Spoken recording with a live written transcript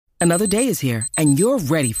Another day is here, and you're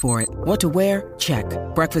ready for it. What to wear? Check.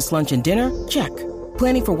 Breakfast, lunch, and dinner? Check.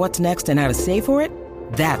 Planning for what's next and how to save for it?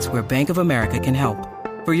 That's where Bank of America can help.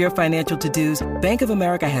 For your financial to-dos, Bank of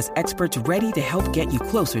America has experts ready to help get you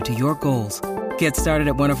closer to your goals. Get started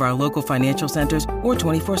at one of our local financial centers or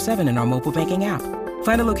 24/7 in our mobile banking app.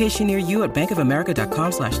 Find a location near you at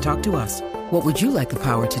bankofamerica.com/talktous. What would you like the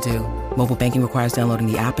power to do? Mobile banking requires downloading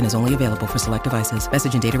the app and is only available for select devices.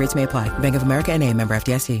 Message and data rates may apply. Bank of America NA, member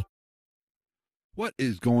FDIC. What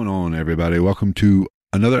is going on, everybody? Welcome to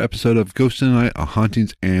another episode of Ghost in the Night, a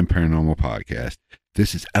hauntings and paranormal podcast.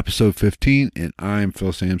 This is episode 15, and I'm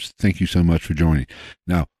Phil Sams. Thank you so much for joining.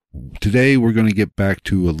 Now, today we're going to get back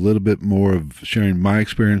to a little bit more of sharing my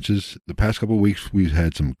experiences. The past couple of weeks, we've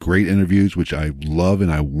had some great interviews, which I love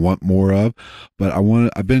and I want more of. But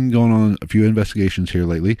I've been going on a few investigations here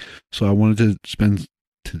lately, so I wanted to spend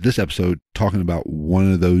this episode talking about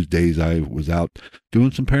one of those days I was out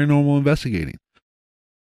doing some paranormal investigating.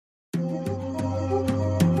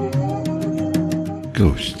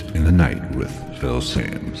 Ghost in the Night with Phil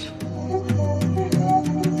Sams.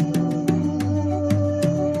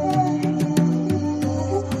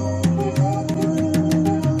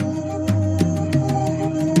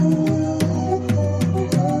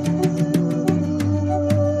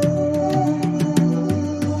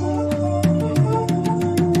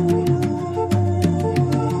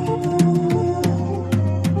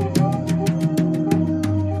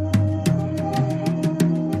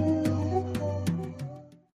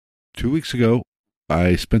 2 weeks ago,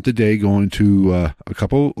 I spent the day going to a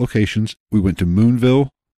couple locations. We went to Moonville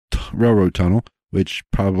Railroad Tunnel, which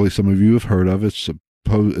probably some of you have heard of. It's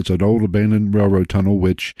an old abandoned railroad tunnel,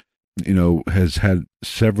 which, you know, has had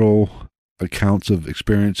several accounts of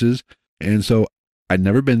experiences. And so I'd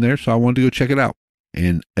never been there, so I wanted to go check it out.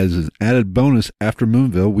 And as an added bonus, after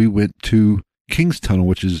Moonville, we went to King's Tunnel,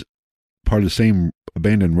 which is part of the same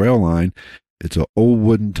abandoned rail line. It's an old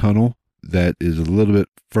wooden tunnel that is a little bit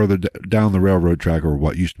further down the railroad track, or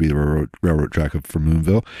what used to be the railroad track for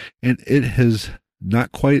Moonville. And it's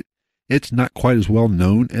not quite as well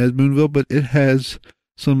known as Moonville, but it has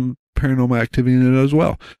some paranormal activity in it as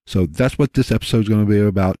well. So that's what this episode is going to be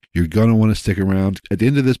about. You're going to want to stick around. At the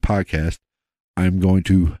end of this podcast, I'm going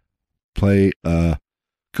to play a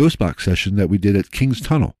ghost box session that we did at King's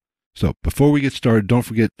Tunnel. So before we get started, don't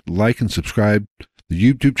forget, like and subscribe the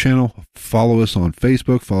YouTube channel, follow us on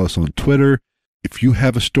Facebook, follow us on Twitter. If you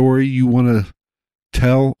have a story you want to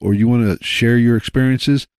tell or you want to share your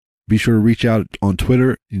experiences, be sure to reach out on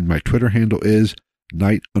Twitter. And my Twitter handle is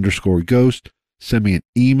night_ghost. Send me an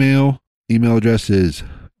email. Email address is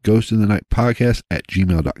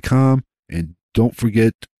ghostinthenightpodcast@gmail.com. And don't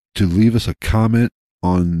forget to leave us a comment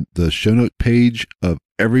on the show note page of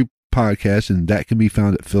every podcast, and that can be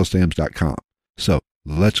found at philsams.com. So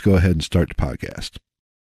let's go ahead and start the podcast.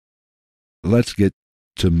 Let's get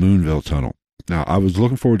to Moonville Tunnel. Now, I was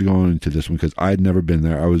looking forward to going into this one because I had never been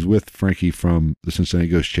there. I was with Frankie from the Cincinnati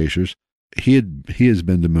Ghost Chasers. He has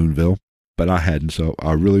been to Moonville, but I hadn't, so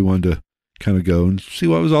I really wanted to kind of go and see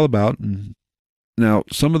what it was all about. And now,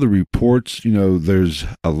 some of the reports, you know, there's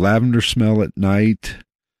a lavender smell at night.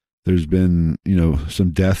 There's been, you know,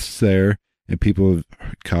 some deaths there, and people have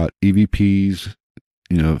caught EVPs.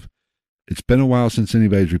 You know, it's been a while since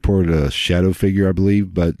anybody's reported a shadow figure, I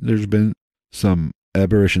believe, but there's been some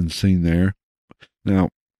apparitions seen there. Now,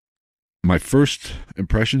 my first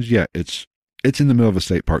impressions, it's in the middle of a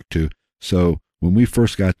state park too. So when we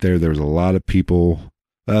first got there, there was a lot of people.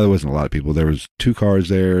 There wasn't a lot of people. There was 2 cars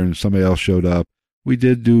there, and somebody else showed up. We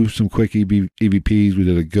did do some quick EVPs. We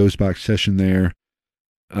did a ghost box session there.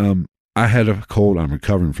 I had a cold. I'm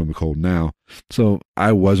recovering from the cold now, so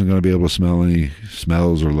I wasn't going to be able to smell any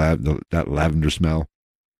smells or that lavender smell.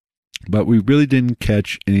 But we really didn't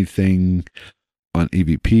catch anything on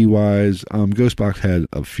EVP wise. Ghostbox had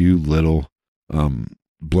a few little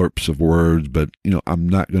blurps of words, but you know, I'm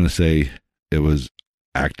not going to say it was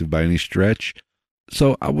active by any stretch.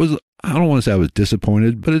 So I don't want to say I was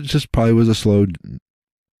disappointed, but it just probably was a slow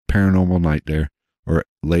paranormal night there, or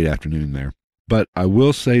late afternoon there. But I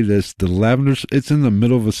will say this, the lavenders, it's in the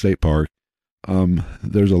middle of a state park.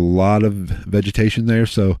 There's a lot of vegetation there,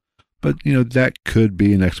 so, but you know, that could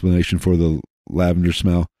be an explanation for the lavender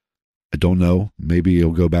smell. I don't know. Maybe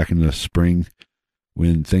it'll go back in the spring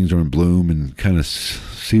when things are in bloom and kind of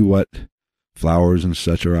see what flowers and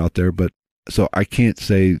such are out there. But so I can't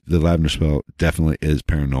say the lavender smell definitely is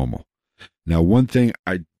paranormal. Now, one thing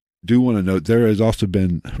I do want to note, there has also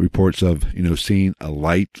been reports of, you know, seeing a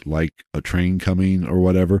light like a train coming or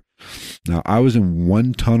whatever. Now, I was in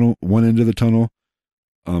one end of the tunnel.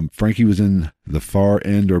 Frankie was in the far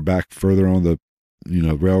end or back further on the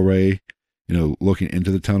railway, looking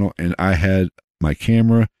into the tunnel, and I had my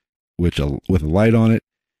camera, with a light on it,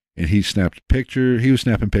 and he snapped a picture. He was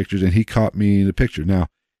snapping pictures, and he caught me in the picture. Now,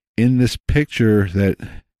 in this picture that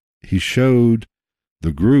he showed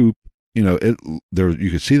the group, you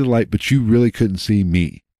could see the light, but you really couldn't see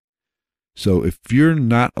me. So if you're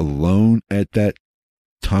not alone at that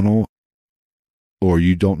tunnel, or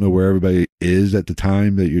you don't know where everybody is at the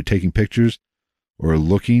time that you're taking pictures or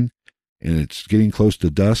looking, and it's getting close to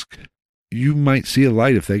dusk, you might see a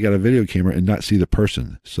light if they got a video camera and not see the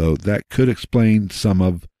person. So that could explain some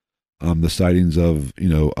of the sightings of,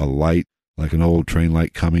 a light, like an old train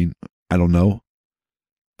light coming. I don't know.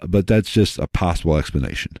 But that's just a possible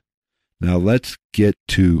explanation. Now let's get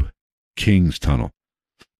to King's Tunnel.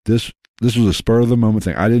 This was a spur of the moment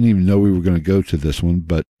thing. I didn't even know we were going to go to this one,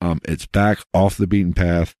 but it's back off the beaten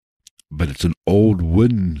path, but it's an old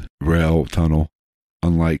wooden rail tunnel,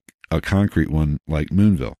 unlike a concrete one like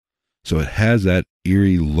Moonville. So it has that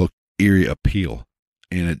eerie look, eerie appeal,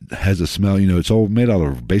 and it has a smell. It's all made out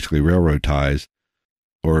of basically railroad ties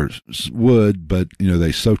or wood, but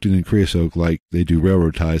they soaked it in creosote like they do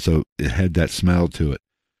railroad ties, so it had that smell to it.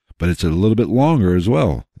 But it's a little bit longer as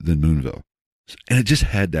well than Moonville, and it just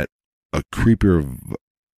had that a creepier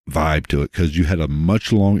vibe to it, because you had a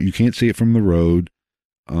much long. You can't see it from the road.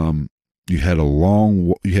 You had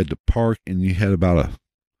to park, and you had about a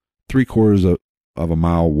 3/4 of a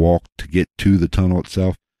mile walk to get to the tunnel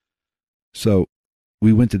itself. So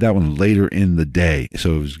we went to that one later in the day.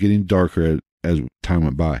 So it was getting darker as time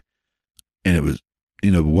went by, and it was,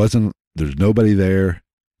 there's nobody there.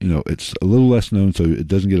 It's a little less known, so it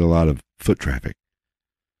doesn't get a lot of foot traffic.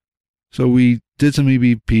 So we did some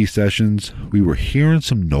EVP sessions. We were hearing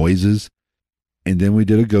some noises, and then we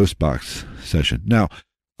did a ghost box session. Now,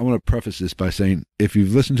 I want to preface this by saying, if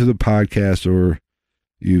you've listened to the podcast or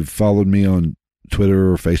you've followed me on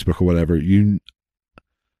Twitter or Facebook or whatever,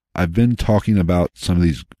 I've been talking about some of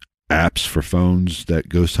these apps for phones that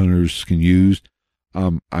ghost hunters can use.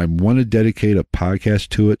 I want to dedicate a podcast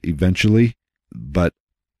to it eventually, but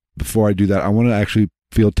before I do that, I want to actually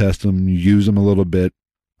field test them, use them a little bit.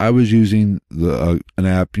 I was using an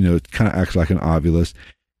app, it kind of acts like an Ovilus,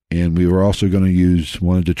 and we were also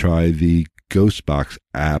wanted to try the Ghostbox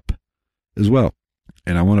app as well.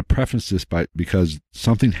 And I want to preface this because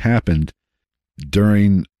something happened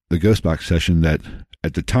during the Ghostbox session that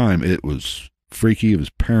at the time it was freaky, it was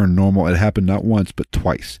paranormal. It happened not once, but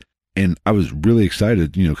twice. And I was really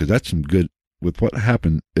excited, because that's some good, with what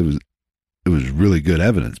happened, it was really good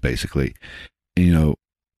evidence, basically. And,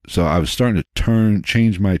 so I was starting to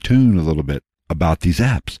change my tune a little bit about these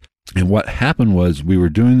apps. And what happened was, we were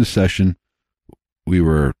doing the session, we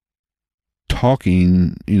were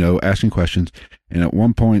talking, asking questions. And at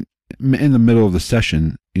one point in the middle of the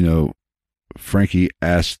session, Frankie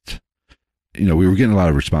asked, we were getting a lot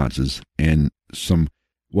of responses, and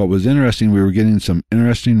what was interesting, we were getting some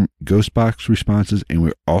interesting ghost box responses, and we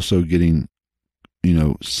were also getting,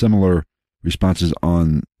 similar responses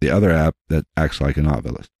on the other app that acts like an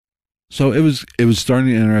Ovilus. So it was starting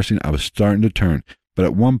to get interesting. I was starting to turn, but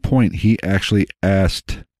at one point he actually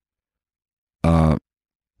asked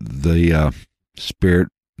the spirit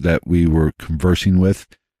that we were conversing with.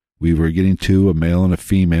 We were getting to a male and a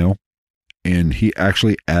female, and he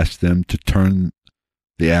actually asked them to turn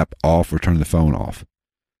the app off or turn the phone off.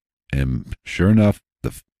 And sure enough,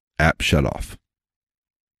 the app shut off.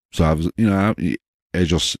 So I was,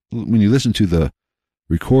 when you listen to the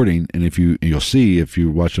recording, and you'll see if you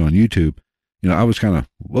watch it on YouTube, I was kind of,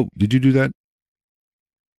 whoa, did you do that?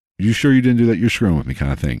 You sure you didn't do that? You're screwing with me,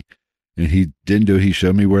 kind of thing. And he didn't do it. He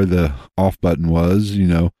showed me where the off button was,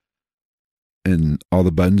 and all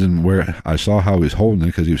the buttons, and where I saw how he was holding it,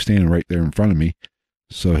 because he was standing right there in front of me.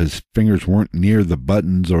 So his fingers weren't near the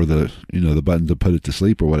buttons, or the buttons to put it to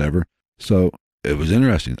sleep or whatever. So it was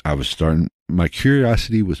interesting. My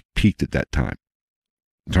curiosity was piqued at that time.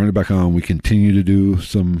 Turned it back on. We continued to do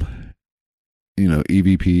some,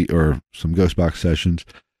 EVP or some ghost box sessions,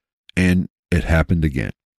 and it happened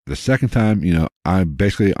again. The second time, I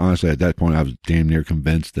basically, honestly, at that point, I was damn near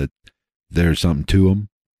convinced that there's something to them.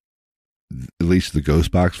 At least the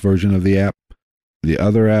ghost box version of the app. The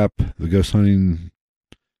other app, the ghost hunting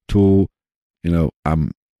tool,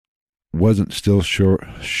 I'm wasn't still sure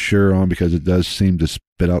on, because it does seem to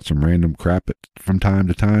spit out some random crap from time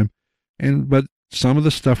to time. But some of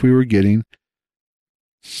the stuff we were getting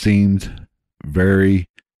seemed very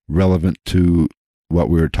relevant to what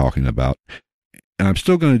we were talking about. And I'm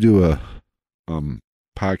still going to do a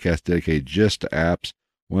podcast dedicated just to apps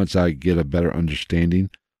once I get a better understanding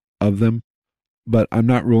of them. But I'm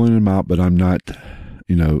not ruling them out, but I'm not,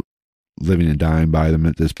 living and dying by them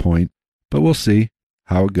at this point, but we'll see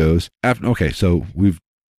how it goes. Okay, so we've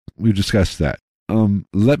discussed that.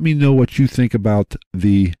 Let me know what you think about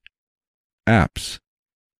the apps.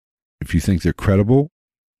 If you think they're credible,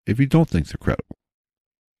 if you don't think they're credible.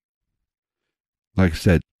 Like I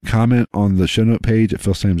said, comment on the show note page at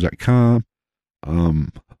philsams.com,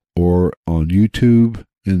 or on YouTube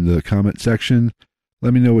in the comment section.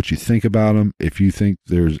 Let me know what you think about them. If you think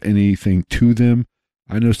there's anything to them.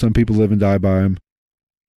 I know some people live and die by them.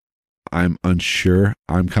 I'm unsure.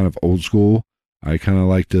 I'm kind of old school. I kind of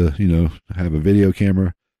like to, have a video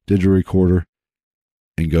camera, digital recorder,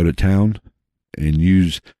 and go to town and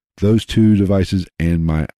use those two devices and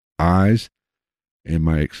my eyes and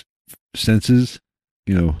my senses,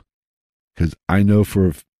 because I know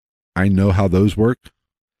how those work.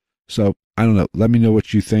 So I don't know. Let me know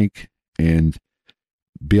what you think, and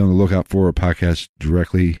be on the lookout for a podcast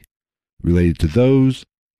directly related to those.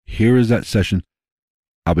 Here is that session.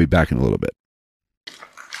 I'll be back in a little bit.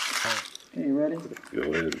 Okay, you ready? Go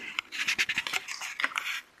ahead.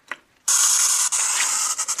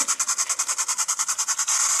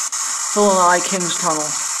 Phil and I, Kings Tunnel,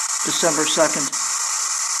 December 2nd,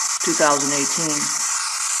 2018.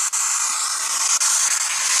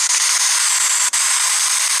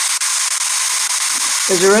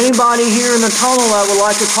 Is there anybody here in the tunnel that would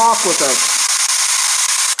like to talk with us?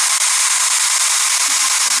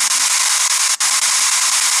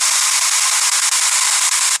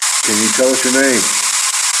 Can you tell us your name?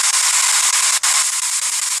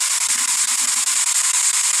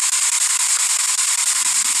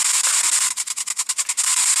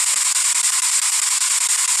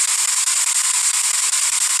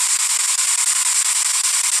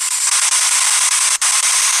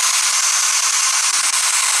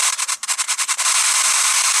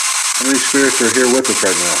 How many spirits are here with us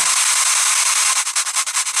right now?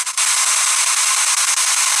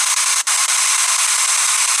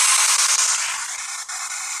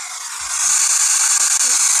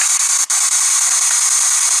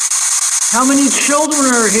 How many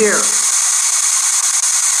children are here?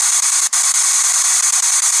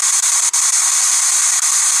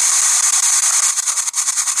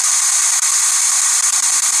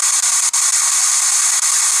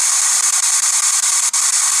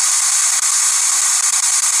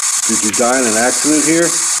 Did you die in an accident here?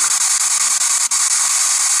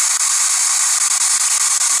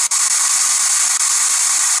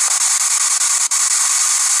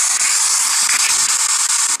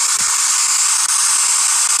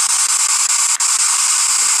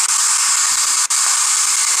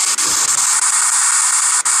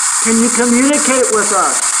 Can you communicate with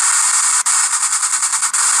us?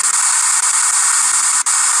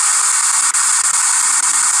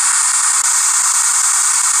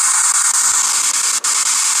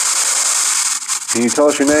 Can you tell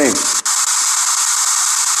us your name?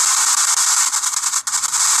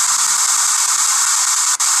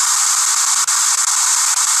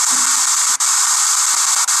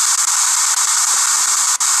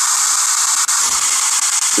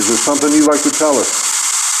 Is there something you'd like to tell us?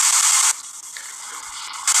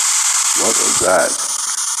 What was that?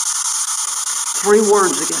 3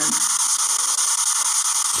 words again.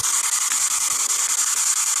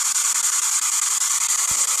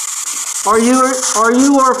 Are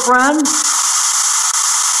you our friend?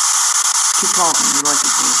 Keep talking, you like to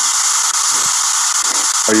say.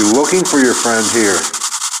 Are you looking for your friend here?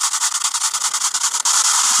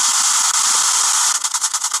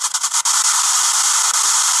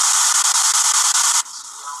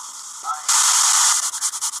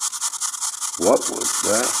 What was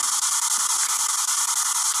that?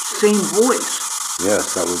 Same voice.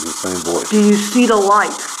 Yes, that was the same voice. Do you see the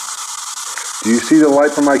light? Do you see the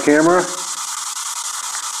light from my camera?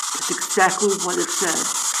 It's exactly what it said.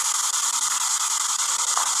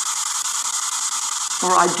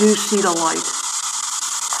 Or I do see the light.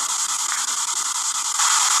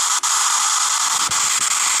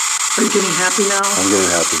 Are you getting happy now? I'm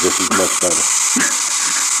getting happy. This is much better.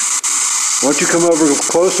 Why don't you come over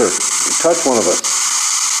closer and touch one of us?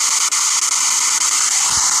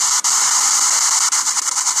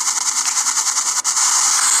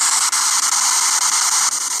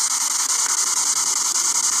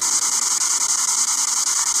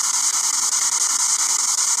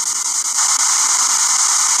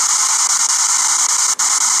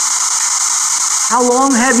 How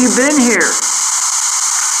long have you been here?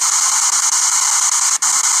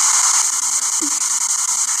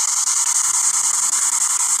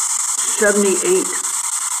 '78.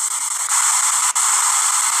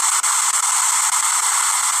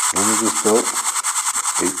 When was this built?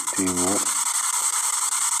 18 what?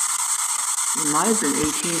 Might have been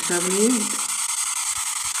 1878.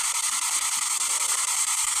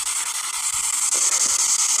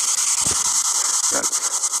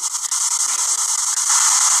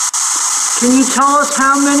 Can you tell us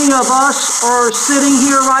how many of us are sitting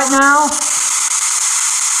here right now?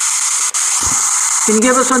 Can you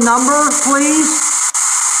give us a number, please?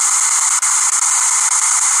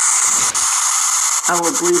 I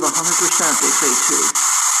would believe 100% they say 2.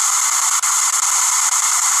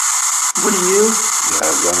 Wouldn't you? Yeah,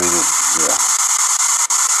 I mean, yeah.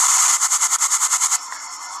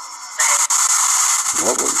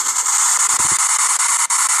 What was?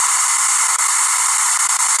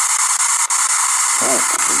 Oh,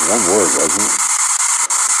 it was one word, wasn't it?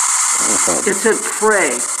 It said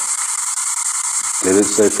pray. Did it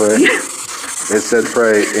say pray? Yeah. It said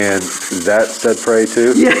pray, and that said pray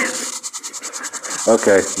too? Yes.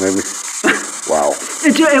 Okay, maybe. Wow.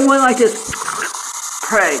 It went like this.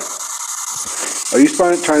 Pray. Are you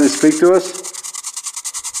trying to speak to us?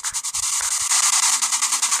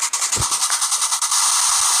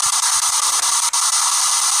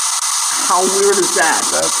 How weird is that?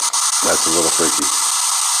 That's a little freaky.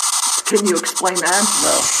 Can you explain that?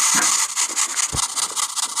 No.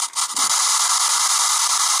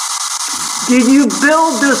 Did you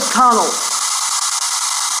build this tunnel?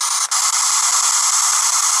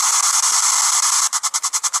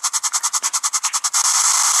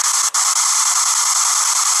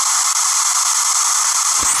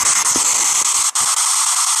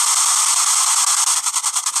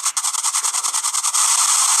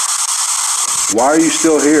 Why are you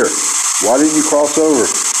still here? Why didn't you cross over?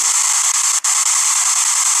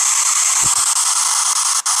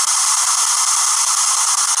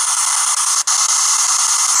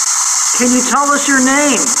 Can you tell us your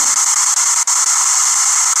name?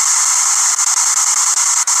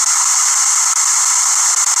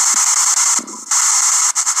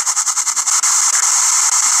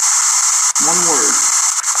 One word.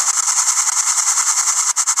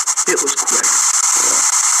 It was quick.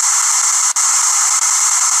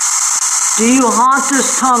 Do you haunt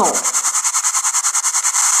this tunnel?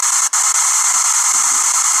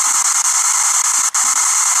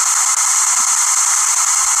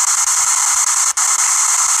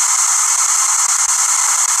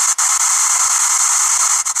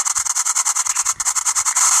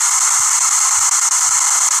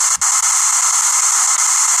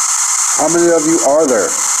 How many of you are there?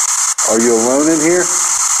 Are you alone in here?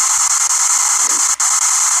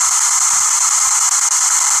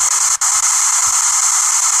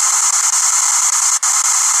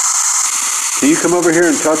 Can you come over here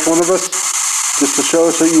and touch one of us? Just to show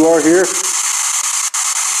us that you are here?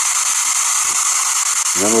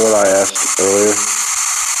 Remember what I asked earlier?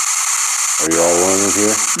 Are you all alone in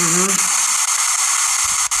here? Mm-hmm.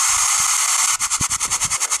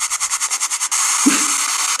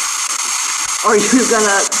 Are you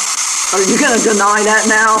gonna deny that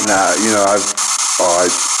now? Nah,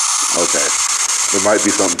 okay. There might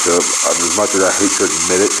be something to it. As much as I hate to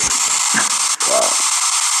admit it. Wow.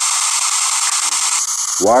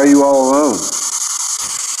 Why are you all alone?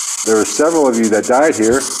 There were several of you that died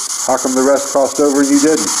here. How come the rest crossed over and you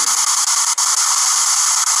didn't?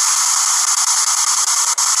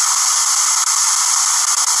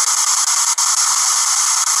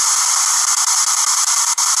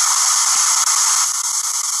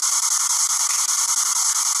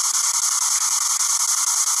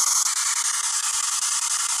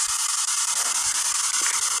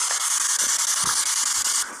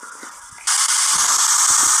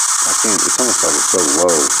 It's almost like it's so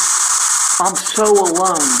low. I'm so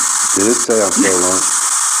alone. Did it say I'm so alone?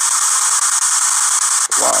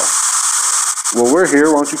 Wow. Well, we're here.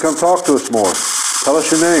 Why don't you come talk to us more? Tell us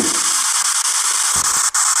your name.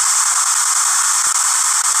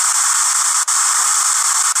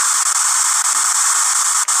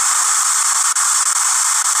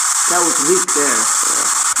 That was weak there.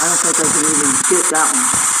 I don't think I can even get that one.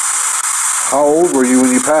 How old were you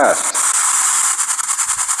when you passed?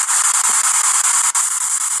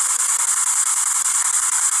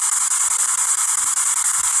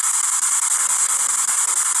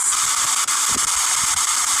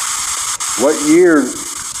 What year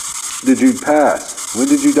did you pass? When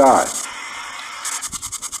did you die?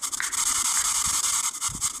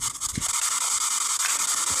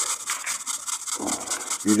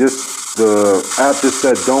 The app just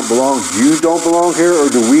said don't belong. You don't belong here, or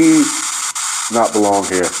do we not belong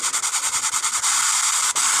here?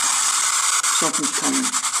 Something's coming.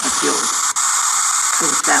 I feel it. It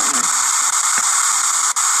was that way.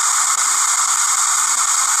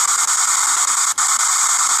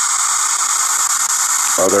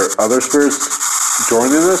 Are there other spirits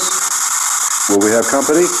joining us? Will we have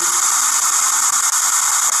company?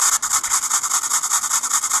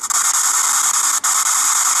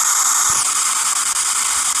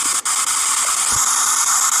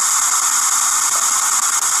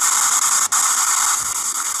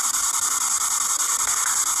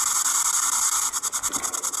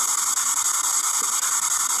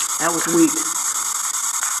 That was weak.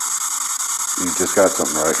 You just got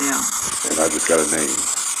something, right? Yeah. And I just got a name.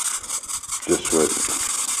 Just what?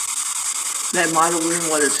 That might have been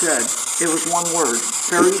what it said. It was one word.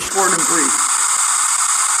 Very short and brief.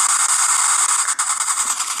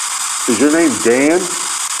 Is your name Dan?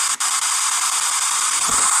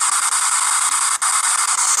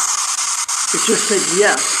 It just said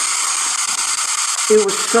yes. It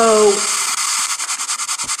was so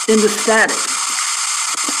into static.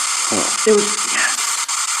 It was yes.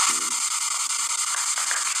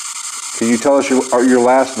 Can you tell us your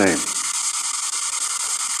last name?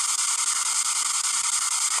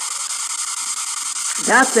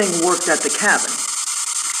 That thing worked at the cabin.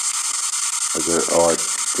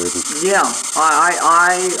 Yeah,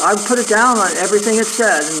 I put it down on everything it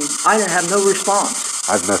said, and I didn't have no response.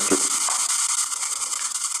 I've messed it.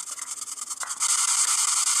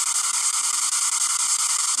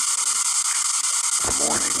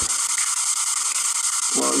 Morning.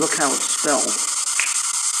 Well, look how it's spelled.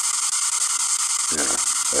 Yeah,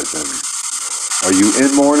 as in. Are you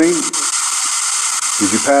in mourning?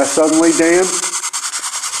 Did you pass suddenly, Dan?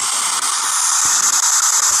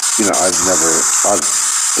 You know, I've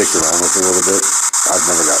sticked around with it a little bit. I've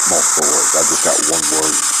never got multiple words. I've just got one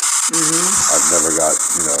word. I've never got,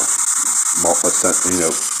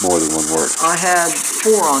 more than one word. I had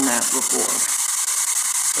 4 on that before.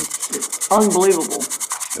 It's unbelievable.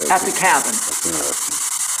 Yeah, At the cabin. That's interesting.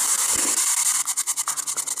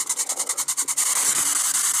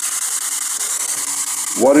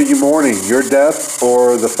 What are you mourning? Your death,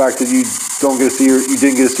 or the fact that you didn't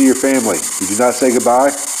get to see your family? Did you not say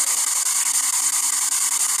goodbye?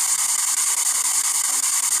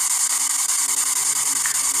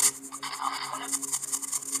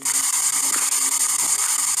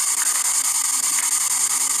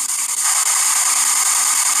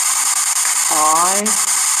 I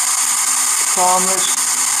promised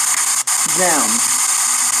them.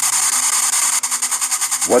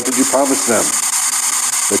 What did you promise them?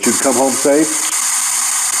 That you'd come home safe?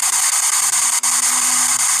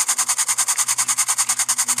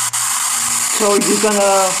 So you're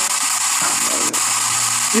gonna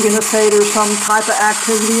say there's some type of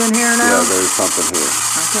activity in here now? Yeah, there's something here.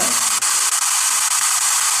 Okay.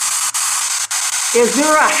 Is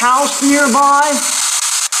there a house nearby?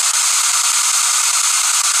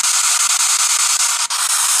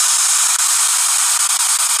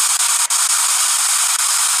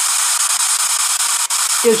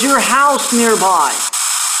 Is your house nearby?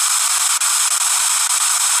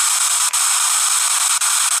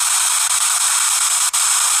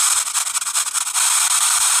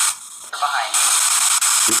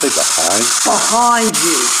 You say behind? Behind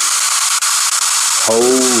you.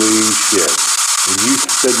 Holy shit. And you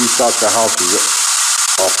said you thought the house was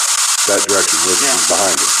off that direction, which is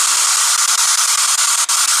behind it.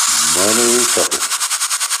 Motherfucker.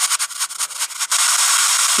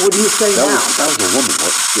 What do you say now? That was a woman.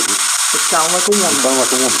 What? It sounded like a woman. It sounded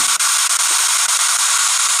like a woman.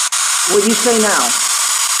 What do you say now?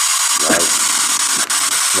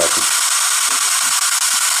 Nothing.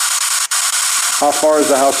 How far is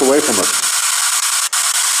the house away from us?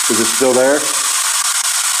 Is it still there?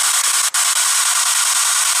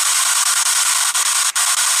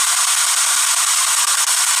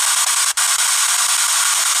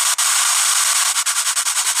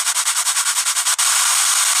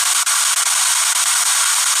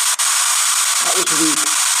 That was weak.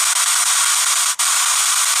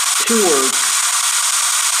 2 words.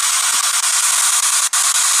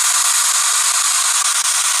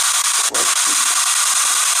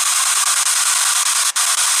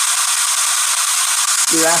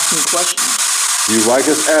 You're asking questions. Do you like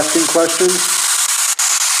us asking questions?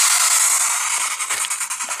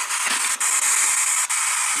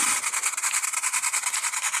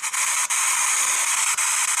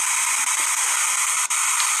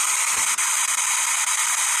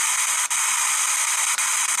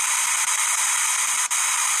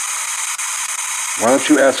 Why don't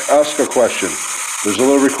you ask us a question? There's a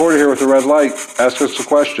little recorder here with a red light. Ask us a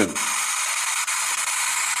question.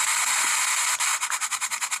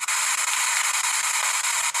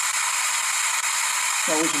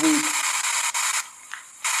 That was weak.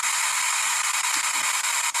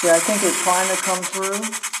 Yeah, I think they're trying to come through.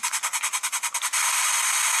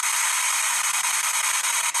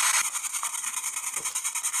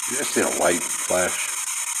 You see a light flash?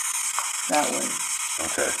 That way.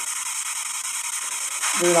 Okay.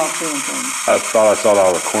 We're not seeing things. I thought I saw it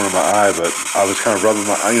out of the corner of my eye, but I was kind of rubbing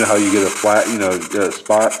my eye. You know how you get a flat, get a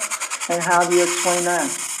spot? And how do you explain that?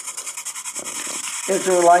 Is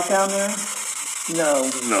there a light down there?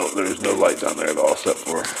 No. No, there's no light down there at all except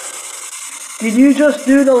for... Did you just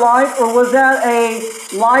do the light, or was that a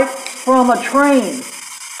light from a train?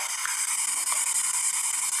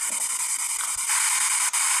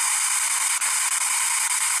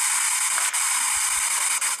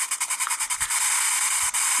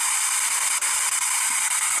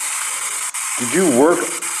 Did you work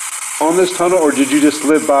on this tunnel, or did you just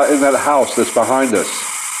live in that house that's behind us?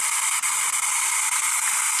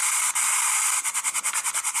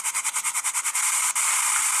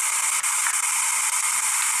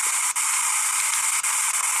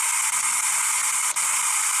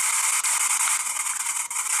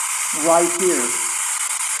 Right here.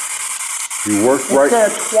 You worked It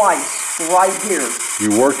said twice, right here.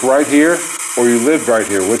 You worked right here, or you lived right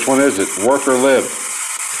here? Which one is it? Work or live?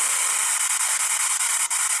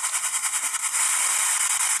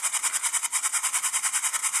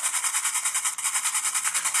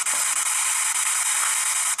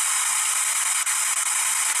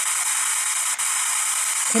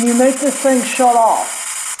 Can you make this thing shut off?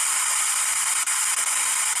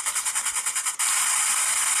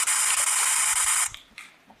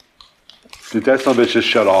 Did that son of a bitch just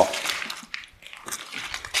shut off?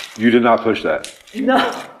 You did not push that. No.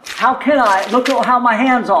 How can I? Look at how my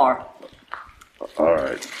hands are. All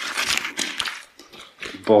right.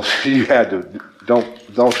 Bullshit. You had to.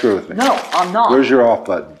 Don't screw with me. No, I'm not. Where's your off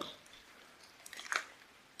button?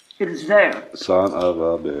 It is there. Son of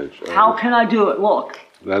a bitch. How can I do it? Look.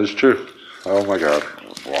 That is true. Oh my God.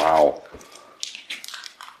 Wow.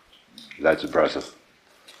 That's impressive.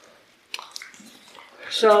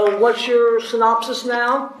 So what's your synopsis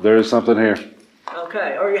now? There is something here.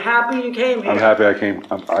 Okay. Are you happy you came here? I'm happy I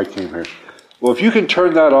came here. Well, if you can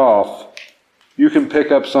turn that off, you can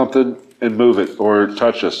pick up something and move it or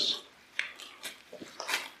touch us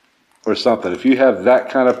or something. If you have that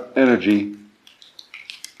kind of energy,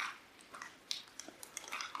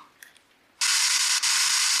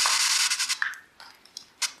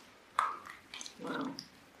 Wow.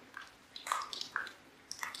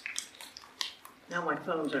 Now my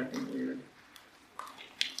phone's acting weird.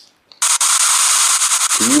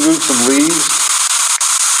 can you move some leaves?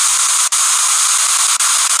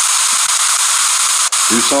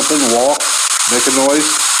 Do something, walk, make a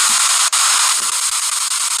noise.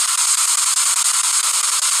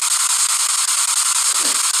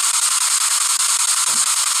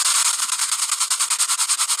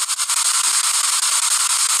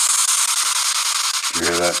 You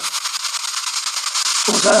hear that?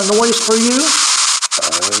 Was that a noise for you?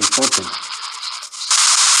 Something.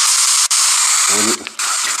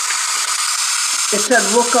 It said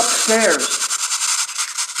look upstairs.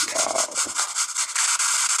 Wow.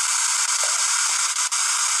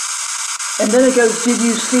 And then it goes, did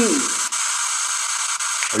you see?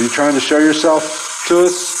 Are you trying to show yourself to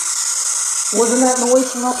us? Wasn't that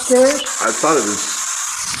noise from upstairs? I thought it was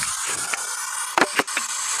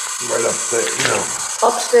right up there,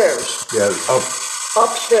 Upstairs. Yeah,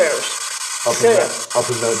 Upstairs. up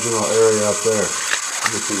in that general area up there.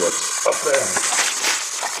 Let me see what's up there.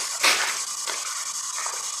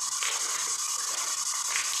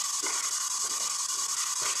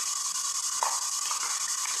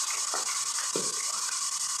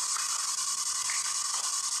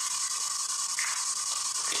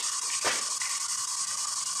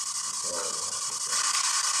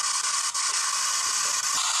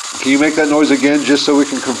 Can you make that noise again just so we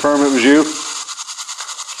can confirm it was you?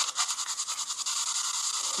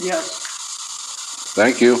 Yes.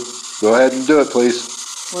 Thank you. Go ahead and do it, please.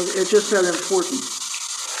 Well, it just said important.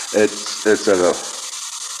 It's at a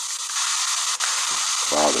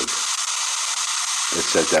clouded. It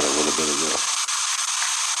said that a little bit ago.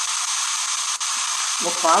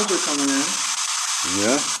 Well, clouds are coming in.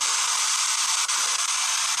 Yeah?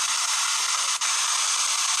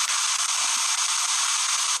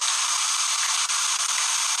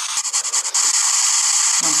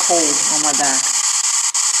 I'm cold on my back.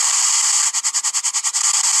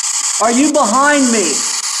 Are you behind me?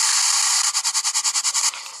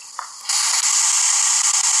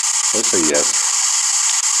 Let's say yes.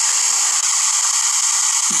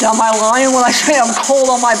 Am I lying when I say I'm cold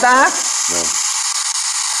on my back? No.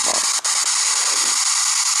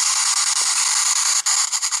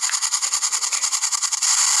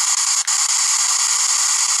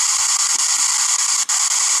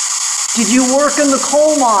 Did you work in the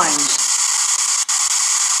coal mines?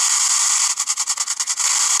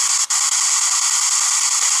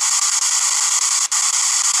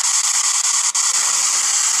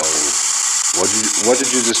 What were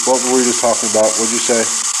you just talking about? What did you say?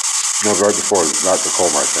 No, right before, not the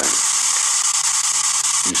Colmar thing.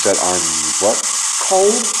 You said on what?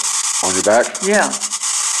 Cold? On your back? Yeah.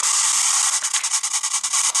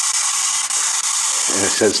 And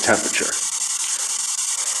it says temperature.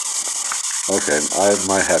 Okay, I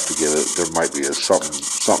might have to give it, there might be something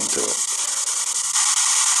to it.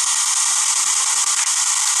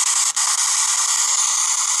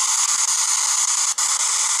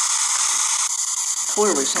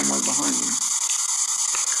 Clearly someone behind me.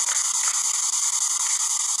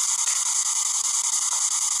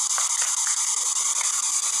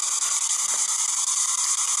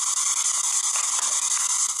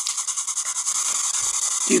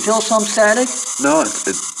 Do you feel some static? No, it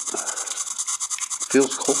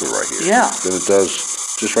feels colder right here. Yeah. Than it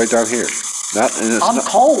does just right down here. I'm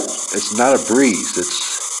cold. It's not a breeze.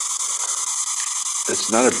 It's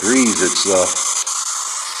not a breeze. It's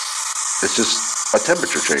just a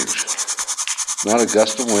temperature change. Not a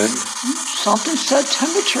gust of wind. Something said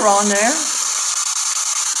temperature on there.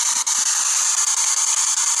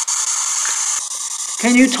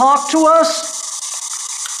 Can you talk to us?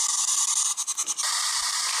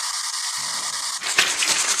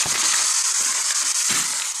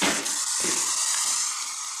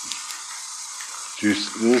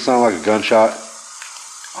 Does it sound like a gunshot?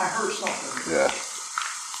 I heard something. Yeah.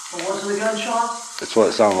 But was it a gunshot? That's what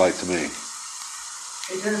it sounded like to me.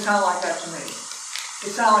 It didn't sound like that to me.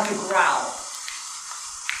 It sounded like a growl.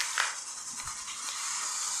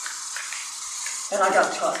 And I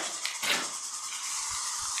got touched.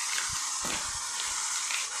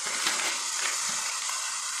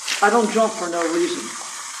 I don't jump for no reason.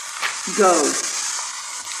 Go.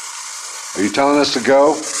 Are you telling us to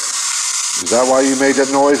go? Is that why you made that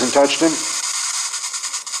noise and touched him?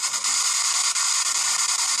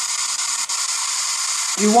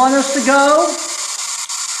 Do you want us to go?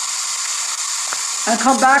 And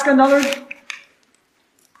come back another...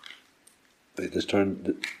 They just turned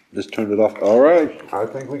it off. All right. I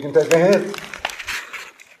think we can take a hit.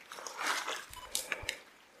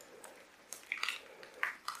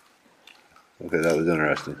 Okay, that was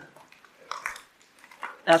interesting.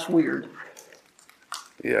 That's weird.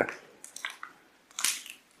 Yeah.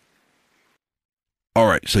 All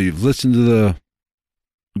right, so you've listened to the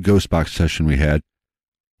Ghost Box session we had.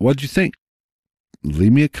 What'd you think?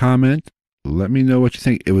 Leave me a comment. Let me know what you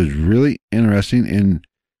think. It was really interesting. And,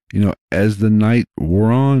 as the night wore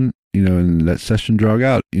on, and that session drug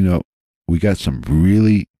out, we got some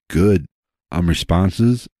really good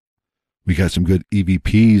responses. We got some good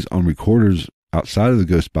EVPs on recorders outside of the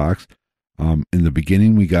Ghost Box. In the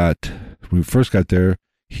beginning, when we first got there,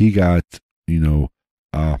 he got,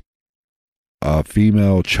 a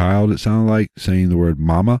female child, it sounded like, saying the word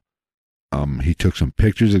mama. He took some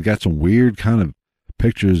pictures. It got some weird kind of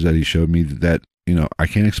pictures that he showed me that, I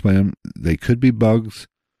can't explain them. They could be bugs,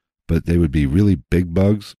 but they would be really big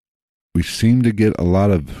bugs. We seemed to get a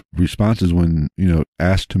lot of responses when,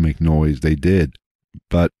 asked to make noise. They did.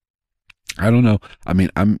 But I don't know. I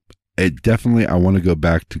mean, I want to go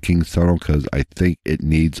back to King's Tunnel because I think it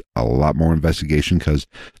needs a lot more investigation because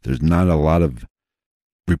there's not a lot of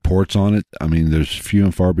reports on it. I mean, there's few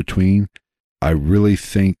and far between. I really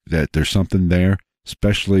think that there's something there,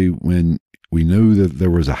 especially when we knew that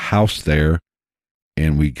there was a house there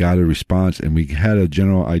and we got a response and we had a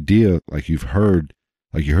general idea, like you heard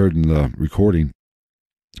in the recording,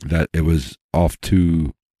 that it was off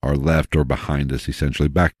to our left or behind us, essentially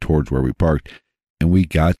back towards where we parked. And we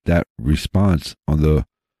got that response on the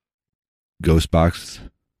Ghost Box.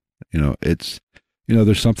 It's,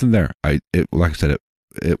 there's something there. Like I said,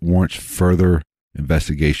 it warrants further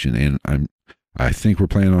investigation, and I think we're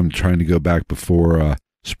planning on trying to go back before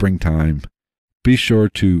springtime. Be sure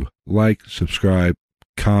to like, subscribe,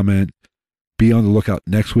 comment. Be on the lookout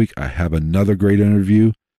next week. I have another great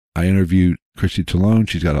interview. I interviewed Christy Talone.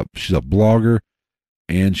 She's a blogger,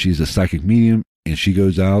 and she's a psychic medium, and she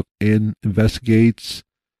goes out and investigates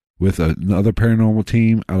with another paranormal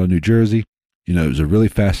team out of New Jersey. It was a really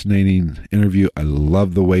fascinating interview. I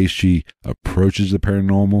love the way she approaches the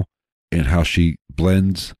paranormal and how she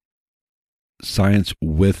blends science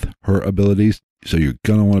with her abilities. So you're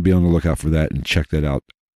going to want to be on the lookout for that and check that out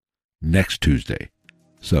next Tuesday.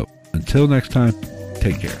 So until next time,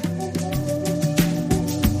 take care.